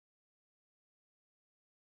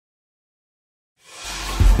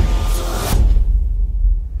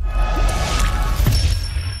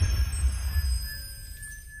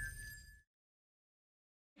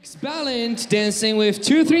Balint dancing with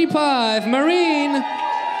 235 Marine.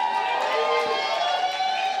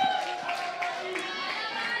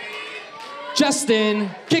 Justin,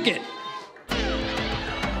 kick it.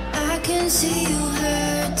 I can see you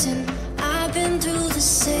hurting. I've been through the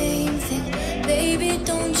same thing. Baby,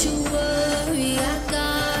 don't you worry, I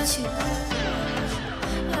got you.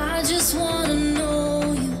 I just wanna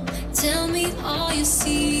know you. Tell me all your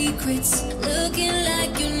secrets. Looking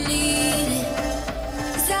like you need it.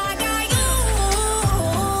 'Cause I got you.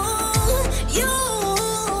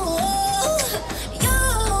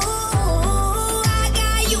 I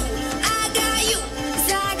got you.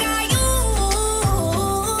 'Cause I got you.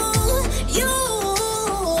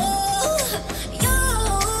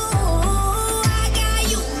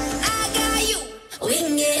 We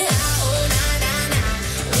can get high, oh na na na.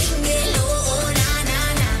 We can get low, oh na na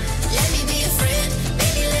na. Let me be a friend,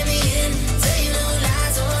 baby, let me in. Tell you no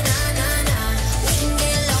lies, oh na na na. We can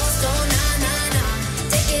get lost, oh na na na.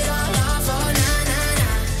 Take it all off, oh na na na.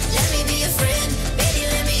 Let me be a friend, baby,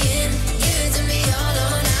 let me in. Give it to me all,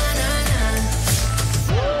 oh na na na.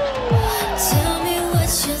 Tell me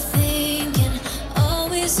what you're thinking,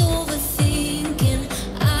 always overthinking.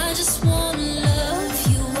 I just wanna love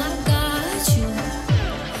you, I got you.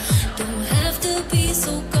 Don't have to be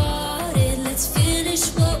so guarded. Let's finish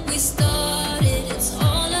what we started. It's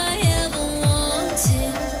all I ever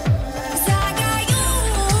wanted. 'Cause I got you.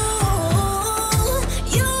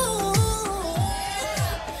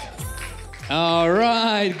 All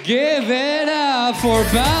right, give it up for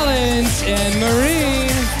Balint and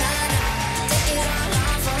Marine. Take it all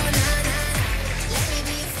off, oh na na na. Let me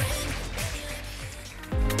be a friend.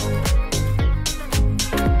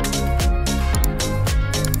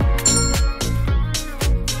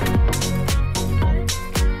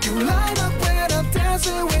 You light up when I'm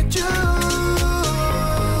dancing with you.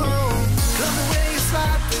 Love the way you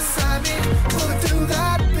slide beside me, pull through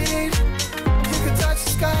that beat. You can touch the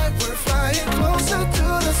sky, we're flying closer to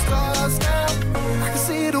the stars now. I can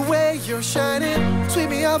see the way you're shining, sweep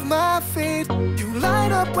me off my feet. You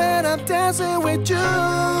light up when I'm dancing with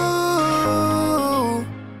you.